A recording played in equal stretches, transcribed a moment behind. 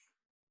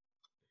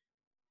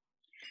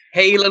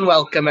Hail and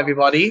welcome,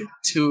 everybody,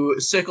 to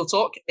Circle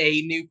Talk,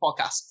 a new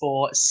podcast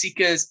for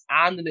seekers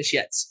and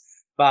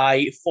initiates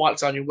by four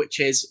Alexandrian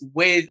witches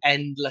with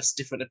endless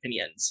different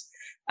opinions.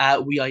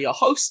 We are your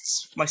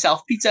hosts,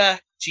 myself, Peter,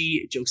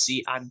 G,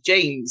 Josie, and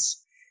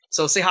James.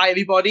 So say hi,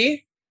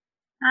 everybody.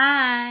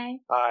 Hi.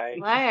 Hi.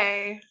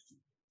 Hello.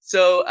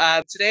 So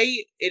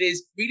today it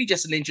is really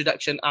just an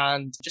introduction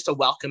and just a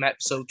welcome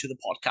episode to the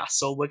podcast.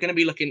 So we're going to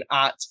be looking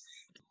at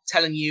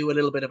telling you a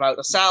little bit about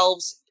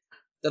ourselves.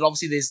 That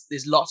obviously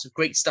there's lots of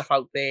great stuff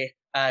out there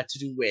to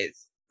do with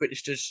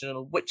British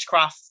traditional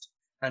witchcraft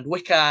and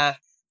Wicca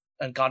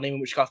and Ghanaian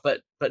witchcraft,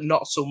 but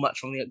not so much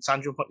from the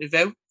Alexandrian point of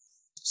view.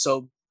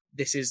 So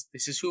this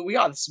is who we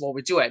are. This is what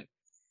we're doing.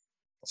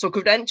 So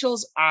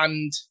credentials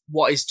and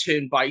what is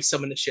termed by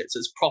some initiates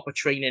as proper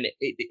training,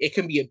 it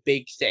can be a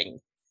big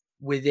thing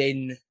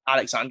within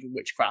Alexandrian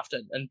witchcraft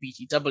and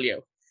BTW,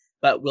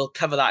 but we'll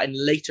cover that in a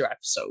later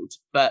episode.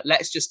 But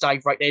let's just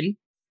dive right in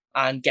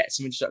and get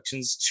some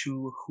introductions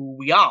to who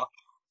we are.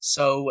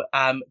 So,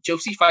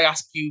 Josie, if I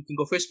ask you can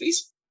go first,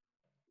 please.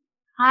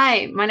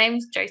 Hi, my name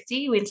is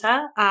Josie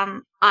Winter.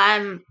 I'm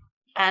an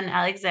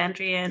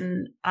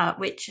Alexandrian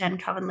witch and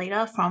coven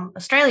leader from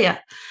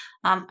Australia.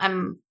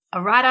 I'm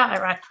a writer. I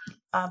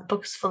write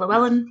books for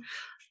Llewellyn.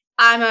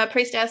 I'm a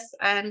priestess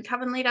and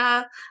coven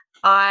leader.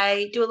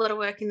 I do a lot of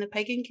work in the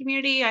pagan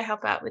community. I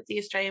help out with the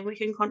Australian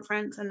Wiccan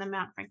Conference and the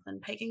Mount Franklin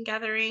Pagan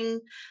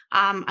Gathering.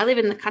 I live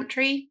in the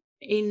country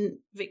in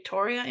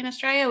Victoria in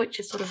Australia, which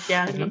is sort of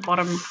down in the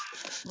bottom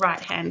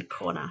right-hand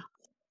corner.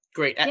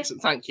 Great,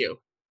 excellent, Thank you.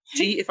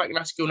 G, if I can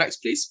ask you next,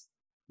 please.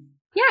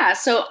 Yeah,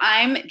 so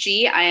I'm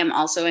G. I am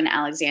also an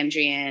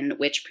Alexandrian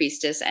witch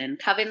priestess and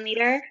coven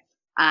leader.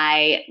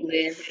 I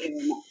live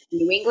in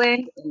New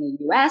England in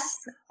the US.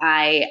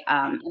 I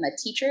am a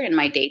teacher in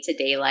my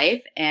day-to-day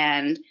life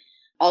and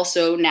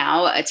also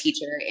now a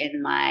teacher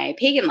in my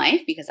pagan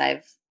life because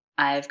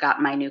I've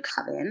got my new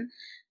coven.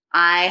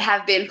 I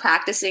have been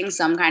practicing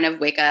some kind of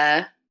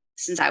Wicca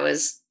since I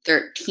was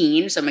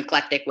 13, some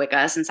eclectic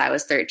Wicca since I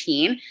was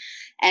 13.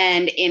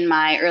 And in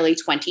my early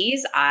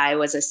 20s, I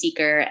was a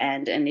seeker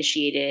and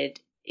initiated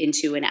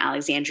into an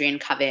Alexandrian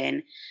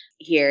coven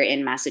here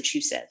in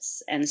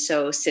Massachusetts. And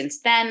so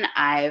since then,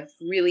 I've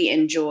really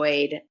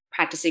enjoyed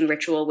practicing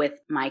ritual with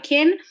my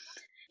kin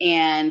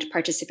and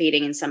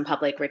participating in some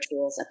public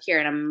rituals up here.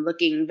 And I'm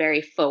looking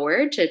very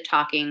forward to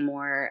talking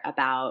more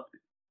about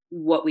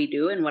what we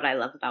do and what I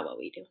love about what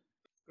we do.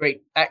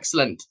 Great,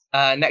 excellent.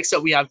 Next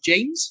up, we have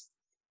James.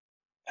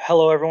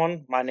 Hello,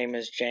 everyone. My name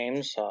is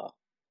James.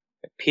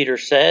 Peter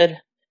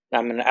said,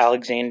 I'm an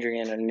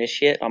Alexandrian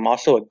initiate. I'm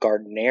also a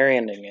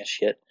Gardnerian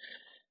initiate.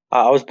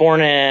 I was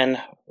born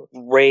and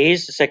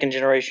raised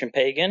second-generation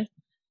pagan.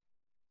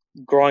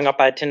 Growing up,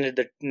 I attended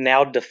the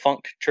now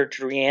defunct Church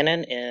of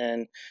Rhiannon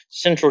in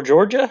central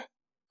Georgia.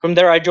 From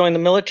there, I joined the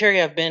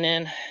military. I've been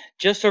in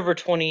just over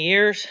 20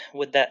 years.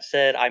 With that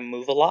said, I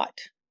move a lot.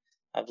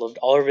 I've lived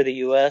all over the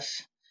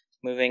U.S.,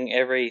 moving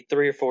every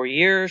 3 or 4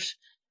 years.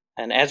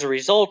 And as a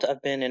result,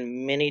 I've been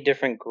in many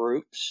different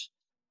groups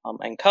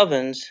and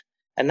covens.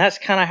 And that's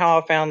kind of how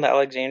I found the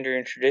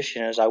Alexandrian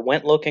tradition. Is I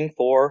went looking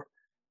for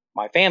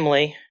my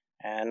family,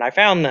 and I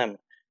found them.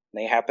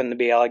 They happen to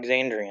be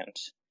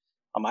Alexandrians.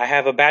 I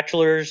have a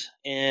bachelor's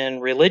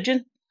in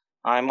religion.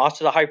 I'm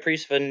also the high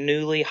priest of a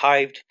newly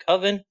hived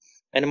coven.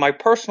 And in my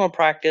personal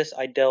practice,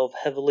 I delve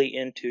heavily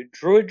into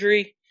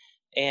druidry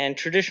and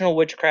traditional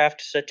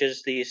witchcraft, such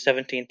as the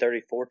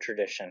 1734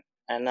 tradition.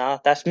 And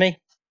that's me.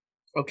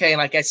 Okay,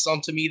 and I guess it's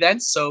on to me then.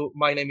 So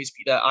my name is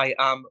Peter. I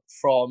am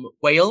from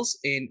Wales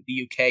in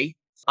the UK.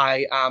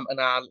 I am an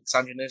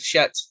Alexandrian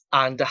initiate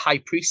and a high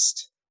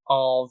priest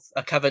of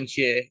a coven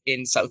here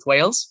in South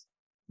Wales.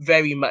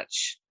 Very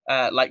much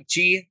like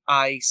G,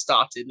 I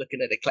started looking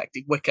at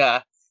eclectic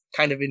Wicca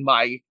kind of in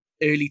my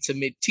early to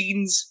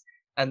mid-teens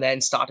and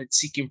then started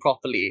seeking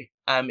properly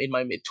in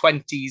my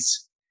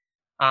mid-20s.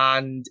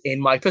 And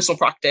in my personal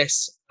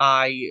practice,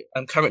 I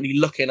am currently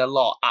looking a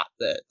lot at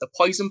the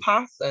poison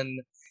path and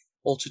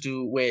all to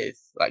do with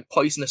like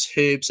poisonous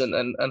herbs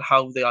and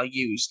how they are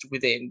used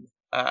within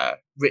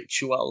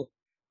ritual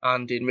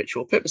and in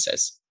ritual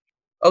purposes.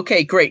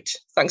 Okay, great.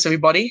 Thanks,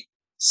 everybody.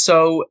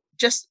 So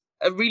just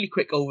a really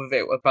quick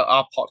overview about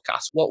our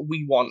podcast, what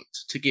we want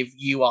to give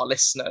you, our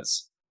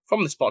listeners,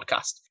 from this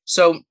podcast.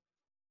 So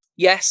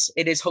yes,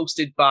 it is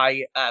hosted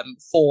by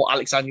 4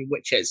 Alexandrian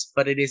witches,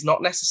 but it is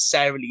not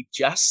necessarily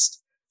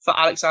just for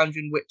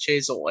Alexandrian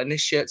witches or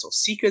initiates or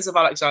seekers of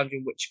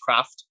Alexandrian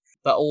witchcraft,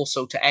 but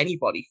also to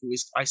anybody who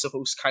is, I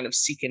suppose, kind of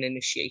seeking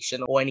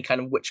initiation or any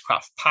kind of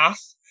witchcraft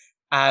path.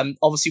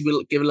 Obviously,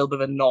 we'll give a little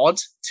bit of a nod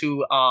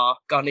to our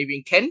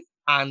Ghanaian kin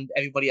and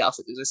everybody else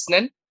that is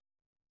listening.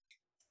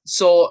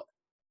 So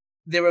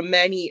there are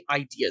many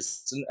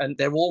ideas, and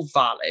they're all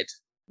valid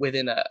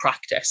within a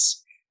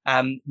practice.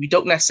 We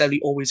don't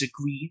necessarily always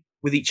agree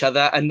with each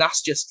other, and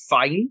that's just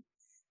fine.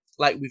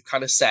 Like we've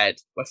kind of said,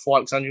 we're 4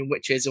 Alexandrian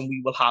witches, and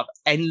we will have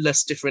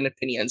endless different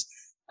opinions.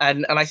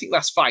 And I think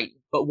that's fine.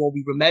 But what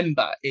we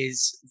remember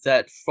is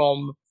that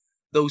from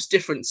those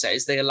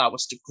differences, they allow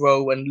us to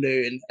grow and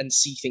learn and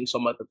see things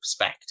from other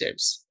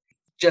perspectives.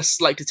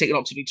 Just like to take an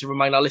opportunity to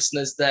remind our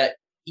listeners that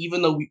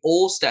even though we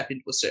all step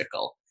into a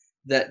circle,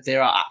 that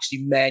there are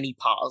actually many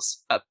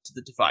paths up to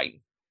the divine.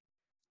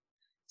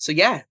 So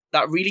yeah,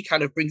 that really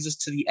kind of brings us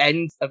to the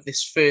end of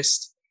this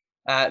first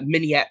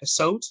mini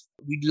episode.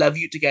 We'd love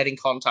you to get in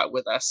contact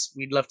with us.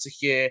 We'd love to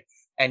hear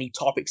any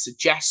topic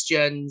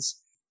suggestions,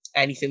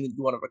 anything that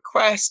you want to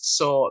request.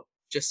 So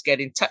just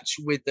get in touch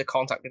with the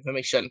contact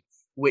information,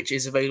 which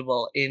is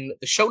available in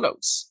the show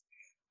notes.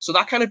 So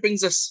that kind of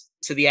brings us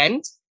to the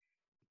end.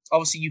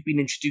 Obviously, you've been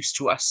introduced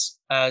to us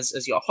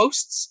as your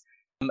hosts.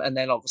 And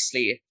then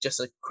obviously just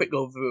a quick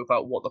overview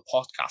about what the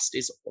podcast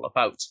is all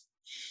about.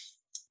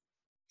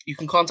 You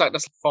can contact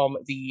us from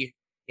the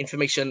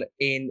information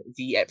in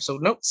the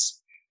episode notes.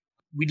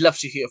 We'd love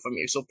to hear from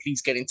you, so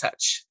please get in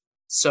touch.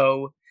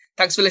 So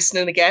thanks for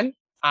listening again.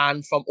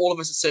 And from all of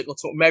us at Circle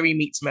Talk, merry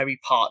meet, merry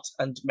part,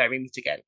 and merry meet again.